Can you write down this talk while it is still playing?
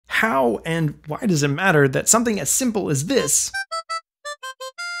how and why does it matter that something as simple as this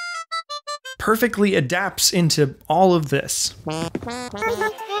perfectly adapts into all of this?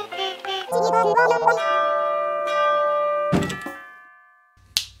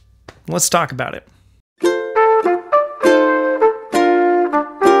 Let's talk about it.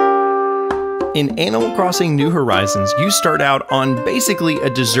 In Animal Crossing New Horizons, you start out on basically a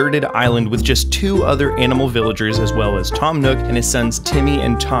deserted island with just 2 other animal villagers, as well as Tom Nook and his sons Timmy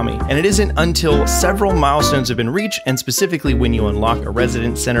and Tommy. And it isn't until several milestones have been reached, and specifically when you unlock a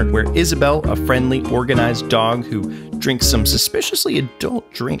residence center where Isabelle, a friendly, organized dog who drinks some suspiciously adult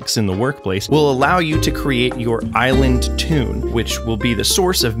drinks in the workplace, will allow you to create your island tune, which will be the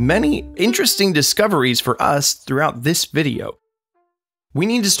source of many interesting discoveries for us throughout this video. We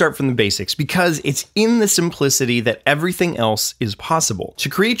need to start from the basics because it's in the simplicity that everything else is possible. To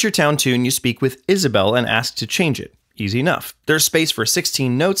create your town tune, you speak with Isabelle and ask to change it. Easy enough. There's space for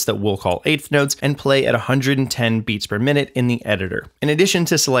 16 notes that we'll call eighth notes and play at 110 beats per minute in the editor. In addition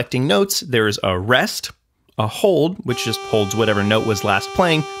to selecting notes, there's a rest, a hold, which just holds whatever note was last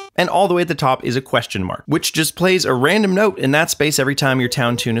playing, and all the way at the top is a question mark, which just plays a random note in that space every time your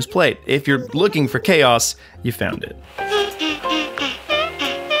town tune is played. If you're looking for chaos, you found it.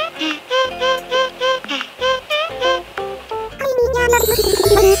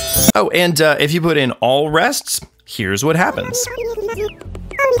 Oh, and if you put in all rests, here's what happens.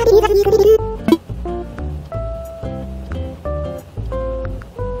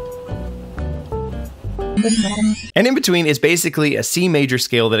 And in between is basically a C major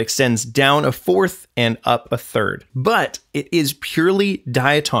scale that extends down a fourth and up a third. But it is purely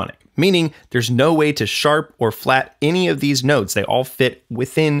diatonic, meaning there's no way to sharp or flat any of these notes. They all fit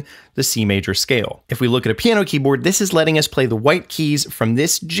within the C major scale. If we look at a piano keyboard, this is letting us play the white keys from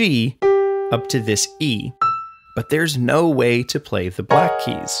this G up to this E. But there's no way to play the black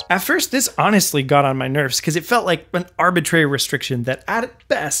keys. At first, this honestly got on my nerves because it felt like an arbitrary restriction that at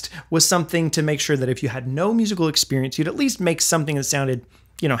best was something to make sure that if you had no musical experience, you'd at least make something that sounded,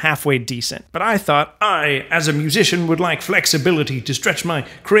 you know, halfway decent. But I thought, I, as a musician, would like flexibility to stretch my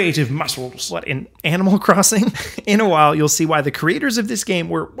creative muscles. What, in Animal Crossing? In a while, you'll see why the creators of this game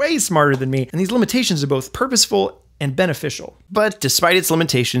were way smarter than me, and these limitations are both purposeful and beneficial. But despite its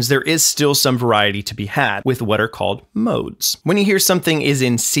limitations, there is still some variety to be had with what are called modes. When you hear something is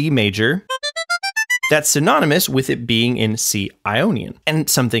in C major, that's synonymous with it being in C Ionian, and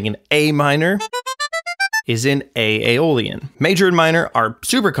something in A minor is in A Aeolian. Major and minor are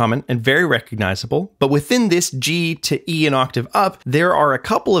super common and very recognizable, but within this G to E an octave up, there are a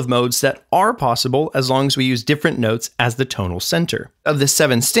couple of modes that are possible as long as we use different notes as the tonal center. Of the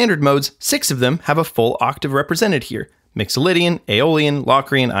 7 standard modes, 6 of them have a full octave represented here. Mixolydian, Aeolian,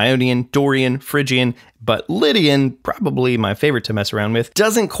 Locrian, Ionian, Dorian, Phrygian, but Lydian, probably my favorite to mess around with,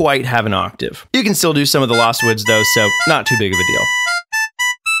 doesn't quite have an octave. You can still do some of the Lost Woods though, so not too big of a deal.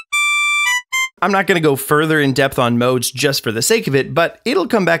 I'm not going to go further in depth on modes just for the sake of it, but it'll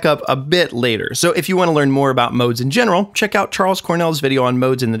come back up a bit later. So if you want to learn more about modes in general, check out Charles Cornell's video on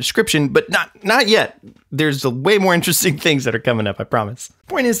modes in the description, but not yet. There's way more interesting things that are coming up, I promise.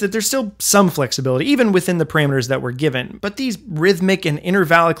 Point is that there's still some flexibility, even within the parameters that we're given, but these rhythmic and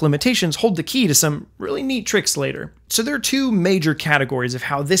intervallic limitations hold the key to some really neat tricks later. So there are 2 major categories of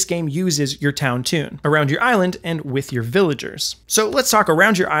how this game uses your town tune: around your island and with your villagers. So let's talk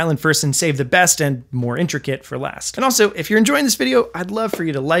around your island first and save the best and more intricate for last. And also, if you're enjoying this video, I'd love for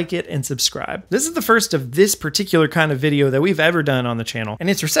you to like it and subscribe. This is the first of this particular kind of video that we've ever done on the channel, and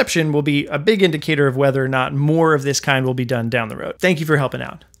its reception will be a big indicator of whether or not more of this kind will be done down the road. Thank you for helping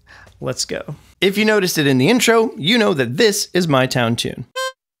out. Let's go. If you noticed it in the intro, you know that this is my town tune.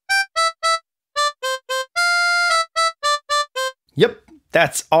 Yep,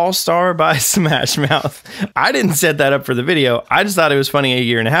 that's All Star by Smash Mouth. I didn't set that up for the video. I just thought it was funny a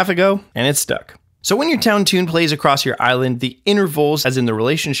year and a half ago, and it stuck. So when your town tune plays across your island, the intervals, as in the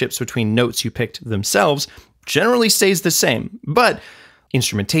relationships between notes you picked themselves, generally stays the same, but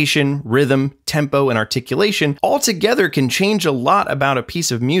instrumentation, rhythm, tempo, and articulation all together can change a lot about a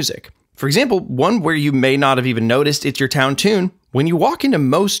piece of music. For example, one where you may not have even noticed it's your town tune, when you walk into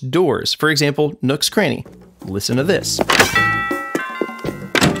most doors, for example, Nook's Cranny. Listen to this.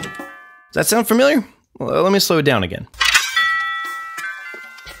 Does that sound familiar? Well, let me slow it down again.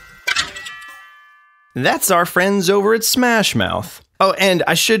 That's our friends over at Smash Mouth. Oh, and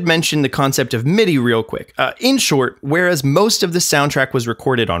I should mention the concept of MIDI real quick. In short, whereas most of the soundtrack was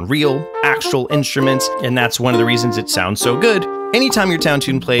recorded on real, actual instruments, and that's one of the reasons it sounds so good, Anytime your town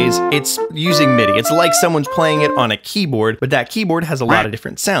tune plays, it's using MIDI. It's like someone's playing it on a keyboard, but that keyboard has a lot of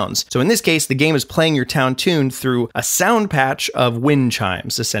different sounds. So in this case, the game is playing your town tune through a sound patch of wind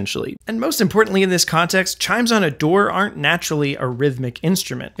chimes, essentially. And most importantly in this context, chimes on a door aren't naturally a rhythmic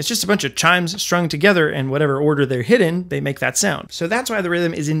instrument. It's just a bunch of chimes strung together, and whatever order they're hit in, they make that sound. So that's why the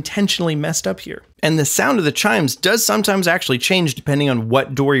rhythm is intentionally messed up here. And the sound of the chimes does sometimes actually change depending on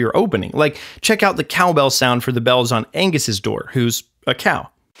what door you're opening. Like, check out the cowbell sound for the bells on Angus's door, who's a cow.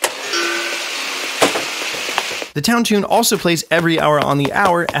 The town tune also plays every hour on the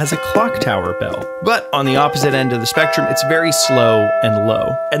hour as a clock tower bell. But on the opposite end of the spectrum, it's very slow and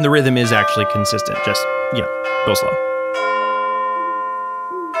low. And the rhythm is actually consistent, just, go slow.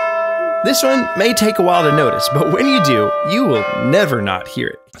 This one may take a while to notice, but when you do, you will never not hear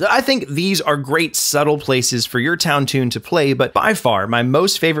it. So I think these are great subtle places for your town tune to play, but by far my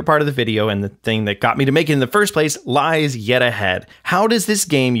most favorite part of the video, and the thing that got me to make it in the first place, lies yet ahead. How does this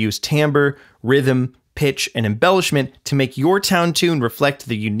game use timbre, rhythm, pitch, and embellishment to make your town tune reflect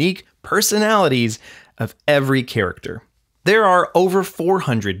the unique personalities of every character? There are over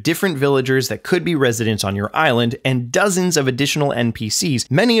 400 different villagers that could be residents on your island, and dozens of additional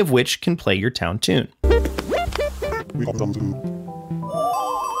NPCs, many of which can play your town tune.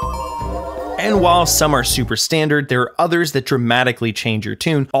 And while some are super standard, there are others that dramatically change your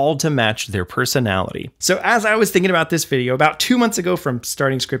tune, all to match their personality. So as I was thinking about this video, about 2 months ago from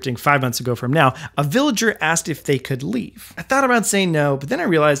starting scripting, 5 months ago from now, a villager asked if they could leave. I thought about saying no, but then I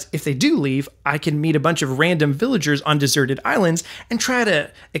realized if they do leave, I can meet a bunch of random villagers on deserted islands and try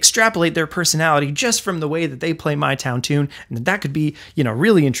to extrapolate their personality just from the way that they play my town tune, and that could be,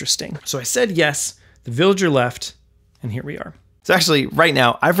 really interesting. So I said yes, the villager left, and here we are. So actually, right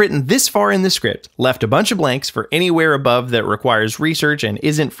now, I've written this far in the script, left a bunch of blanks for anywhere above that requires research and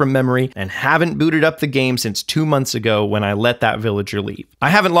isn't from memory, and haven't booted up the game since 2 months ago when I let that villager leave. I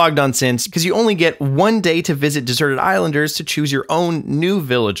haven't logged on since, because you only get 1 day to visit deserted islanders to choose your own new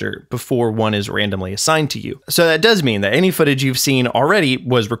villager before one is randomly assigned to you. So that does mean that any footage you've seen already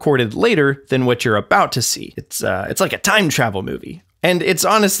was recorded later than what you're about to see. It's like a time travel movie. And it's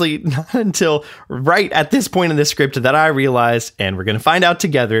honestly not until right at this point in the script that I realized, and we're going to find out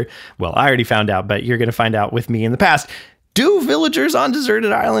together, well, I already found out, but you're going to find out with me in the past, do villagers on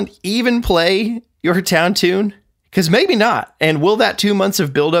Deserted Island even play your town tune? Because maybe not. And will that 2 months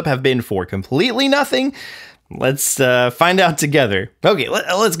of buildup have been for completely nothing? Let's find out together. Okay,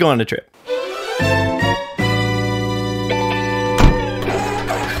 let's go on the trip.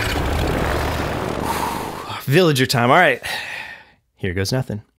 Villager time, all right. Here goes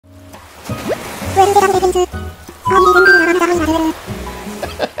nothing.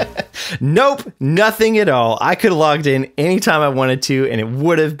 Nope, nothing at all. I could have logged in anytime I wanted to, and it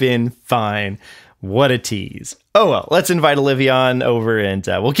would have been fine. What a tease. Oh well, let's invite Olivia on over, and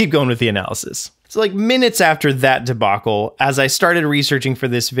we'll keep going with the analysis. So like minutes after that debacle, as I started researching for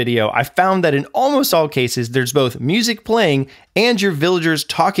this video, I found that in almost all cases, there's both music playing and your villagers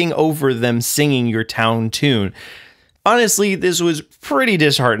talking over them singing your town tune. Honestly, this was pretty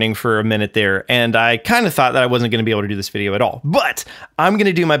disheartening for a minute there, and I kind of thought that I wasn't going to be able to do this video at all. But I'm going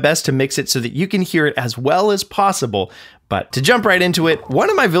to do my best to mix it so that you can hear it as well as possible. But to jump right into it, one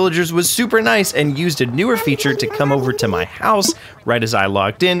of my villagers was super nice and used a newer feature to come over to my house right as I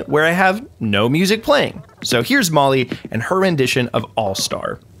logged in, where I have no music playing. So here's Molly and her rendition of All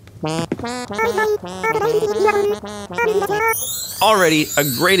Star. Already a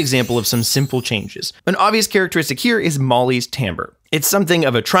great example of some simple changes. An obvious characteristic here is Molly's timbre. It's something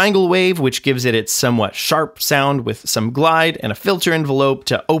of a triangle wave, which gives it its somewhat sharp sound with some glide and a filter envelope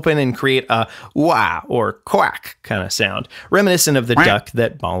to open and create a wah or quack kind of sound, reminiscent of the duck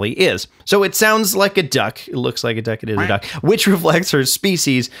that Molly is. So it sounds like a duck, it looks like a duck, it is a duck, which reflects her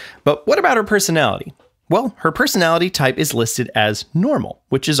species. But what about her personality? Well, her personality type is listed as normal,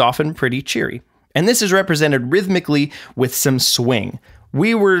 which is often pretty cheery. And this is represented rhythmically with some swing.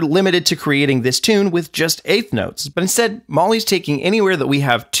 We were limited to creating this tune with just eighth notes, but instead, Molly's taking anywhere that we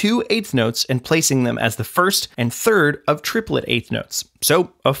have 2 eighth notes and placing them as the first and third of triplet eighth notes.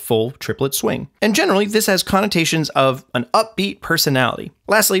 So a full triplet swing. And generally, this has connotations of an upbeat personality.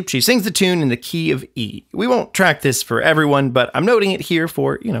 Lastly, she sings the tune in the key of E. We won't track this for everyone, but I'm noting it here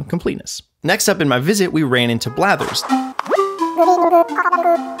for, completeness. Next up in my visit, we ran into Blathers.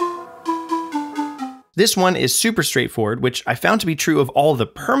 This one is super straightforward, which I found to be true of all the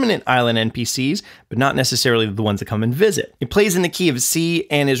permanent island NPCs, but not necessarily the ones that come and visit. It plays in the key of C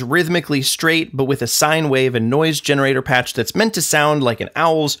and is rhythmically straight, but with a sine wave and noise generator patch that's meant to sound like an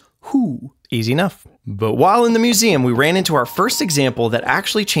owl's Whoo, easy enough. But while in the museum, we ran into our first example that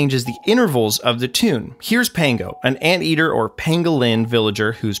actually changes the intervals of the tune. Here's Pango, an anteater or pangolin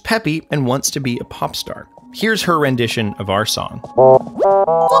villager who's peppy and wants to be a pop star. Here's her rendition of our song.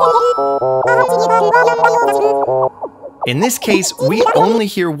 In this case, we only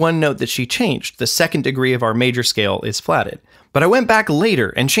hear one note that she changed. The second degree of our major scale is flatted. But I went back later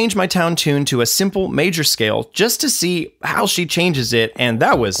and changed my town tune to a simple major scale just to see how she changes it, and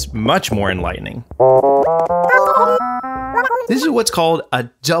that was much more enlightening. This is what's called a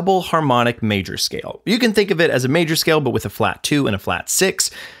double harmonic major scale. You can think of it as a major scale but with a flat 2 and a flat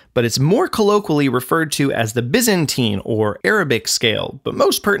 6, but it's more colloquially referred to as the Byzantine or Arabic scale, but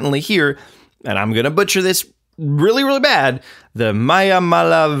most pertinently here, and I'm gonna butcher this really bad, the Maya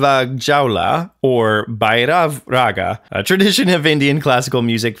Malavagjaula or Bhairav Raga, a tradition of Indian classical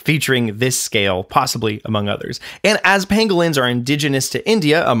music featuring this scale, possibly among others. And as pangolins are indigenous to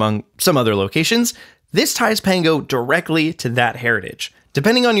India, among some other locations, this ties Pango directly to that heritage.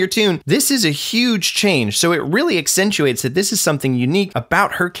 Depending on your tune, this is a huge change, so it really accentuates that this is something unique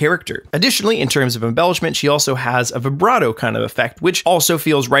about her character. Additionally, in terms of embellishment, she also has a vibrato kind of effect, which also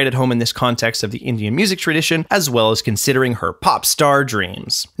feels right at home in this context of the Indian music tradition, as well as considering her pop star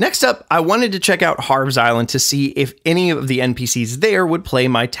dreams. Next up, I wanted to check out Harv's Island to see if any of the NPCs there would play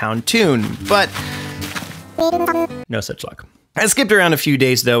my town tune, but no such luck. I skipped around a few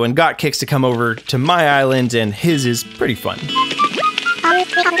days though and got Kix to come over to my island, and his is pretty fun.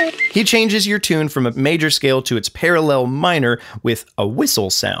 He changes your tune from a major scale to its parallel minor with a whistle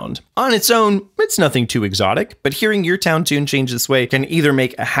sound. On its own, it's nothing too exotic, but hearing your town tune change this way can either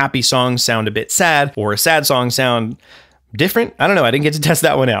make a happy song sound a bit sad, or a sad song sound different. I don't know, I didn't get to test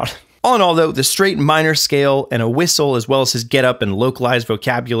that one out. All in all though, the straight minor scale and a whistle, as well as his getup and localized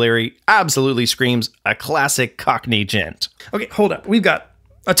vocabulary, absolutely screams a classic Cockney gent. Okay, hold up, we've got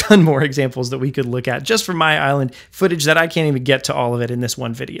a ton more examples that we could look at just from my island, footage that I can't even get to all of it in this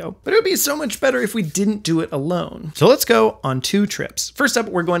one video. But it would be so much better if we didn't do it alone. So let's go on 2 trips. First up,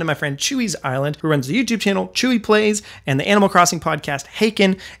 we're going to my friend Chuy's island, who runs the YouTube channel Chuy Plays and the Animal Crossing podcast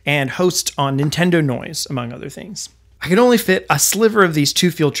Haken, and hosts on Nintendo Noise, among other things. I can only fit a sliver of these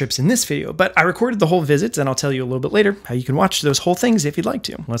 2 field trips in this video, but I recorded the whole visits, and I'll tell you a little bit later how you can watch those whole things if you'd like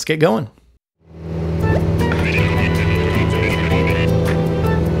to. Let's get going.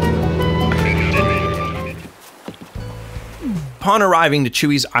 Upon arriving to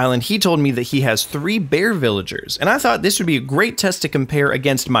Chuy's island, he told me that he has 3 bear villagers, and I thought this would be a great test to compare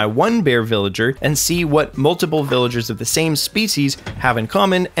against my 1 bear villager and see what multiple villagers of the same species have in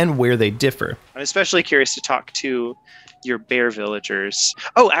common and where they differ. I'm especially curious to talk to your bear villagers.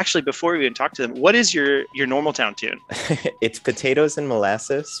 Oh, actually, before we even talk to them, what is your normal town tune? It's potatoes and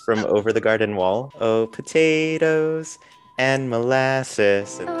molasses from Over the Garden Wall. Oh, potatoes and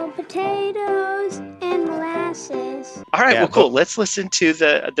molasses. Oh, potatoes and molasses. All right, well, cool. Let's listen to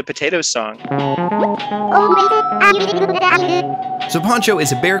the potatoes song. So Poncho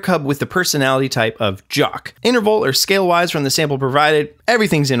is a bear cub with the personality type of jock. Interval or scale-wise from the sample provided,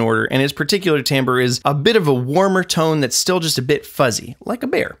 everything's in order, and his particular timbre is a bit of a warmer tone that's still just a bit fuzzy, like a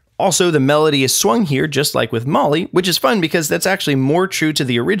bear. Also, the melody is swung here just like with Molly, which is fun because that's actually more true to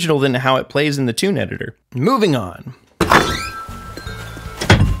the original than how it plays in the tune editor. Moving on.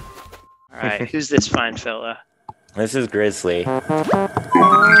 All right, who's this fine fella? This is Grizzly.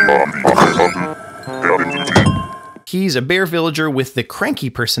 He's a bear villager with the cranky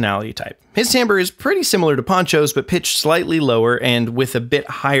personality type. His timbre is pretty similar to Poncho's, but pitched slightly lower and with a bit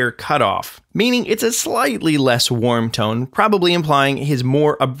higher cutoff, meaning it's a slightly less warm tone, probably implying his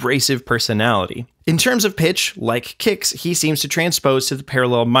more abrasive personality. In terms of pitch, like Kix, he seems to transpose to the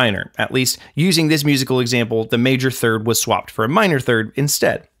parallel minor. At least, using this musical example, the major third was swapped for a minor third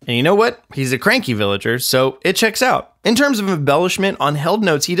instead. And you know what? He's a cranky villager, so it checks out. In terms of embellishment, on held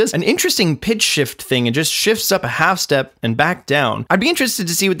notes, he does an interesting pitch shift thing and just shifts up a half step and back down. I'd be interested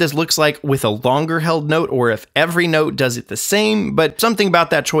to see what this looks like with a longer held note, or if every note does it the same, but something about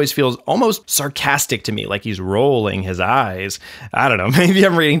that choice feels almost sarcastic to me, like he's rolling his eyes. I don't know, maybe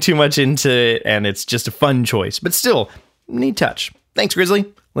I'm reading too much into it and it's just a fun choice, but still, neat touch. Thanks,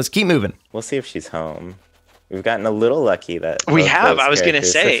 Grizzly. Let's keep moving. We'll see if she's home. We've gotten a little lucky that we have. I was gonna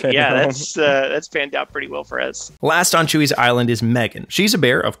say, yeah, that's panned out pretty well for us. Last on Chuy's island is Megan. She's a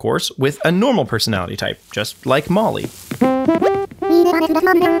bear, of course, with a normal personality type, just like Molly.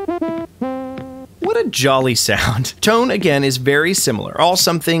 What a jolly sound. Tone, again, is very similar. All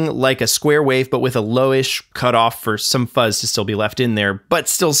something like a square wave, but with a lowish cutoff for some fuzz to still be left in there, but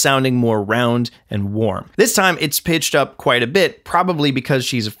still sounding more round and warm. This time, it's pitched up quite a bit, probably because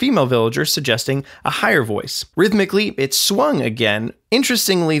she's a female villager, suggesting a higher voice. Rhythmically, it's swung again,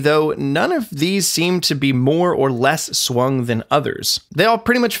 Interestingly though, none of these seem to be more or less swung than others. They all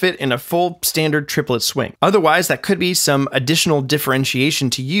pretty much fit in a full standard triplet swing. Otherwise, that could be some additional differentiation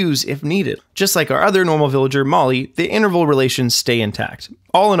to use if needed. Just like our other normal villager, Molly, the interval relations stay intact.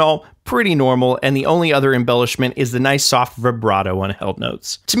 All in all, pretty normal, and the only other embellishment is the nice soft vibrato on held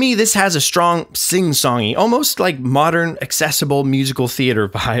notes. To me, this has a strong sing-songy, almost like modern, accessible musical theater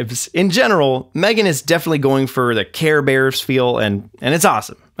vibes. In general, Megan is definitely going for the Care Bears feel, and it's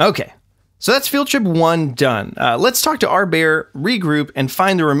awesome. Okay. So that's field trip 1 done. Let's talk to our bear, regroup, and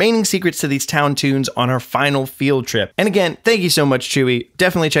find the remaining secrets to these town tunes on our final field trip. And again, thank you so much, Chuy.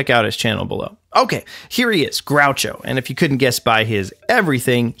 Definitely check out his channel below. Okay, here he is, Groucho. And if you couldn't guess by his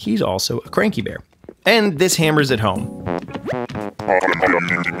everything, he's also a cranky bear. And this hammers at home.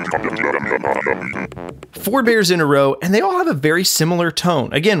 4 bears in a row, and they all have a very similar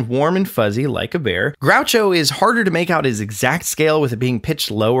tone. Again, warm and fuzzy like a bear. Groucho is harder to make out his exact scale with it being pitched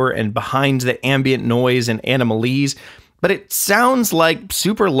lower and behind the ambient noise and animalese, but it sounds like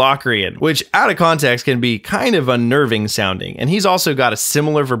super Locrian, which out of context can be kind of unnerving sounding. And he's also got a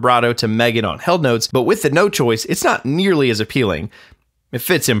similar vibrato to Megan on held notes, but with the note choice, it's not nearly as appealing. It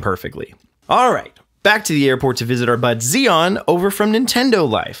fits him perfectly. All right. Back to the airport to visit our bud Xeon over from Nintendo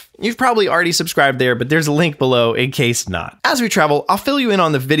Life. You've probably already subscribed there, but there's a link below in case not. As we travel, I'll fill you in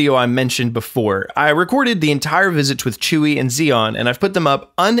on the video I mentioned before. I recorded the entire visits with Chuy and Xeon, and I've put them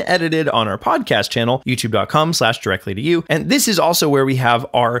up unedited on our podcast channel, youtube.com/directly to you. And this is also where we have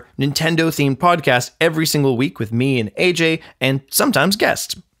our Nintendo-themed podcast every single week with me and AJ, and sometimes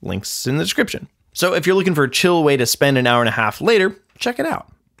guests. Links in the description. So if you're looking for a chill way to spend an hour and a half later, check it out.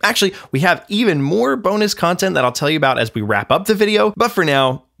 Actually, we have even more bonus content that I'll tell you about as we wrap up the video, but for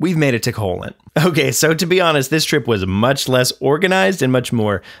now, we've made it to Colon. Okay, so to be honest, this trip was much less organized and much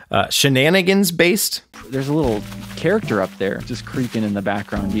more shenanigans based. There's a little character up there just creeping in the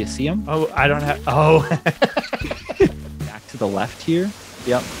background. Do you see him? Oh, I don't have, oh. Back to the left here.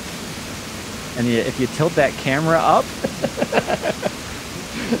 Yep. And if you tilt that camera up.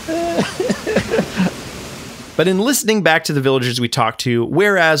 But in listening back to the villagers we talked to,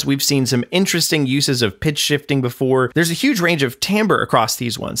 whereas we've seen some interesting uses of pitch shifting before, there's a huge range of timbre across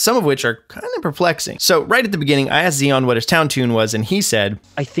these ones, some of which are kind of perplexing. So right at the beginning, I asked Xeon what his town tune was, and he said,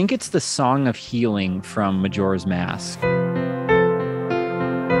 I think it's the Song of Healing from Majora's Mask.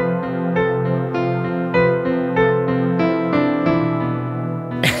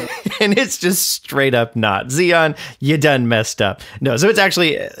 And it's just straight up not. Xeon, you done messed up. No, so it's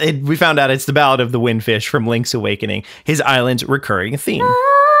actually, we found out it's the Ballad of the Windfish from Link's Awakening, his island's recurring theme.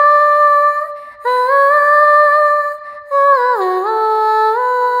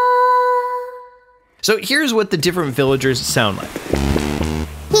 So here's what the different villagers sound like.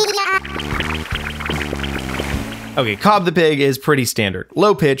 Okay, Cobb the pig is pretty standard.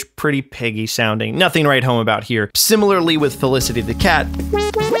 Low pitch, pretty piggy sounding. Nothing to write home about here. Similarly with Felicity the cat.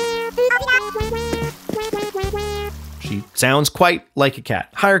 She sounds quite like a cat.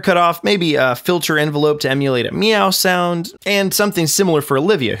 Higher cutoff, maybe a filter envelope to emulate a meow sound, and something similar for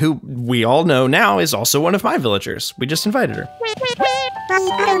Olivia, who we all know now is also one of my villagers. We just invited her.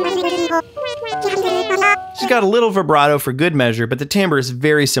 She's got a little vibrato for good measure, but the timbre is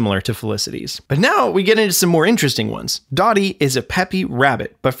very similar to Felicity's. But now we get into some more interesting ones. Dottie is a peppy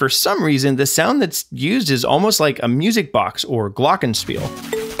rabbit, but for some reason, the sound that's used is almost like a music box or glockenspiel.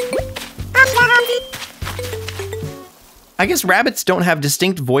 I guess rabbits don't have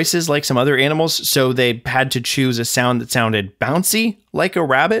distinct voices like some other animals, so they had to choose a sound that sounded bouncy like a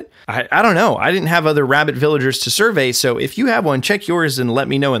rabbit. I don't know. I didn't have other rabbit villagers to survey, so if you have one, check yours and let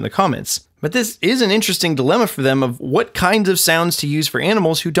me know in the comments. But this is an interesting dilemma for them of what kinds of sounds to use for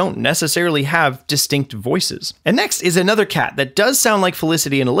animals who don't necessarily have distinct voices. And next is another cat that does sound like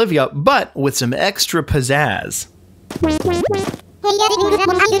Felicity and Olivia, but with some extra pizzazz.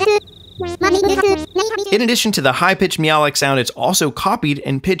 In addition to the high-pitched meow-like sound, it's also copied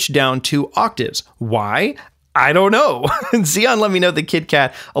and pitched down 2 octaves. Why? I don't know. Xeon let me know the Kid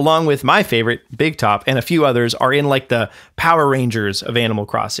Cat, along with my favorite, Big Top, and a few others, are in like the Power Rangers of Animal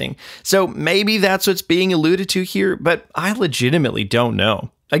Crossing. So maybe that's what's being alluded to here, but I legitimately don't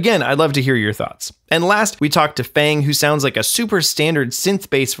know. Again, I'd love to hear your thoughts. And last, we talked to Fang, who sounds like a super standard synth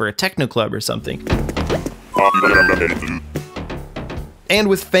bass for a techno club or something. And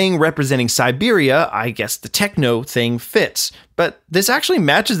with Fang representing Siberia, I guess the techno thing fits. But this actually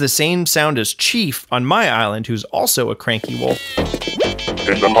matches the same sound as Chief on my island, who's also a cranky wolf.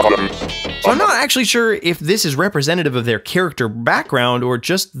 So I'm not actually sure if this is representative of their character background or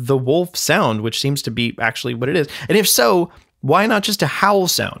just the wolf sound, which seems to be actually what it is. And if so, why not just a howl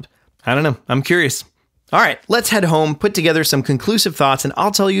sound? I don't know. I'm curious. All right, let's head home, put together some conclusive thoughts, and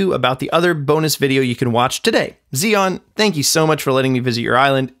I'll tell you about the other bonus video you can watch today. Zeon, thank you so much for letting me visit your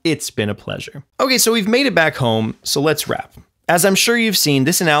island. It's been a pleasure. Okay, so we've made it back home, so let's wrap. As I'm sure you've seen,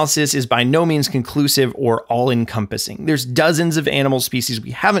 this analysis is by no means conclusive or all-encompassing. There's dozens of animal species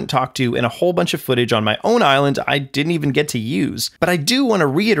we haven't talked to and a whole bunch of footage on my own island I didn't even get to use. But I do want to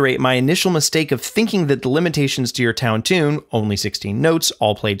reiterate my initial mistake of thinking that the limitations to your town tune, only 16 notes,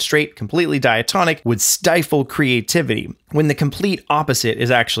 all played straight, completely diatonic, would stifle creativity, when the complete opposite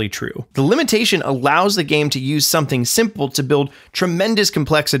is actually true. The limitation allows the game to use something simple to build tremendous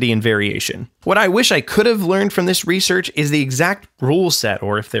complexity and variation. What I wish I could have learned from this research is the exact rule set,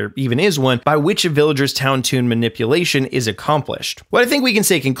 or if there even is one, by which a villager's town tune manipulation is accomplished. What I think we can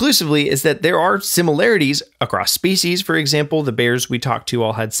say conclusively is that there are similarities across species. For example, the bears we talked to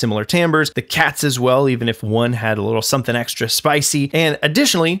all had similar timbres, the cats as well, even if one had a little something extra spicy, and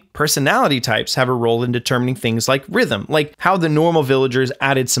additionally, personality types have a role in determining things like rhythm, like how the normal villagers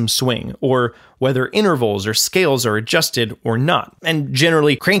added some swing, or whether intervals or scales are adjusted or not. And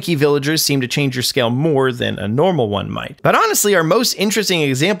generally, cranky villagers seem to change your scale more than a normal one might. But honestly, our most interesting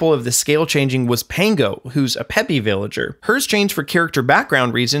example of the scale changing was Pango, who's a peppy villager. Hers changed for character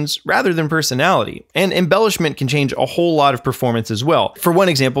background reasons rather than personality. And embellishment can change a whole lot of performance as well. For one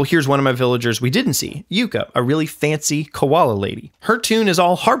example, here's one of my villagers we didn't see, Yuka, a really fancy koala lady. Her tune is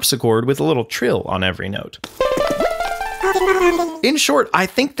all harpsichord with a little trill on every note. In short, I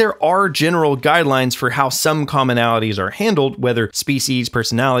think there are general guidelines for how some commonalities are handled, whether species,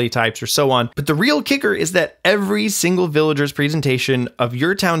 personality types, or so on, but the real kicker is that every single villager's presentation of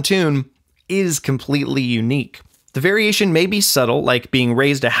your town tune is completely unique. The variation may be subtle, like being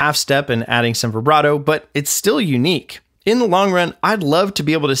raised a half step and adding some vibrato, but it's still unique. In the long run, I'd love to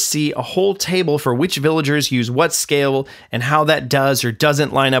be able to see a whole table for which villagers use what scale and how that does or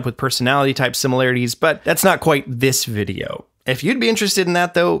doesn't line up with personality type similarities, but that's not quite this video. If you'd be interested in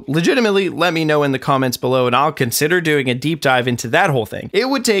that though, legitimately let me know in the comments below and I'll consider doing a deep dive into that whole thing. It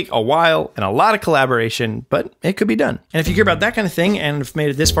would take a while and a lot of collaboration, but it could be done. And if you care about that kind of thing and have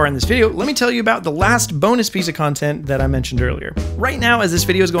made it this far in this video, let me tell you about the last bonus piece of content that I mentioned earlier. Right now, as this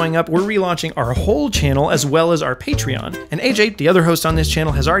video is going up, we're relaunching our whole channel as well as our Patreon. And AJ, the other host on this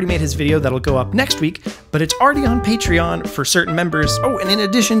channel, has already made his video that'll go up next week, but it's already on Patreon for certain members. Oh, and in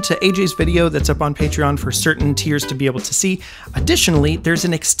addition to AJ's video that's up on Patreon for certain tiers to be able to see, additionally, there's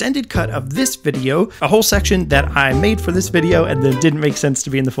an extended cut of this video, a whole section that I made for this video and then didn't make sense to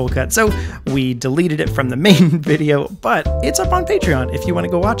be in the full cut. So we deleted it from the main video, but it's up on Patreon if you want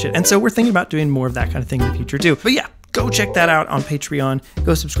to go watch it. And so we're thinking about doing more of that kind of thing in the future too. But yeah, go check that out on Patreon.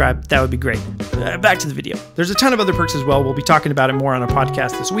 Go subscribe. That would be great. Back to the video. There's a ton of other perks as well. We'll be talking about it more on a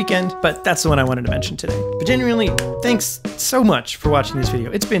podcast this weekend, but that's the one I wanted to mention today. But genuinely, thanks so much for watching this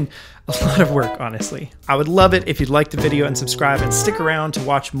video. It's been a lot of work, honestly. I would love it if you'd like the video and subscribe and stick around to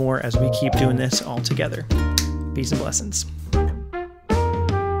watch more as we keep doing this all together. Peace and blessings.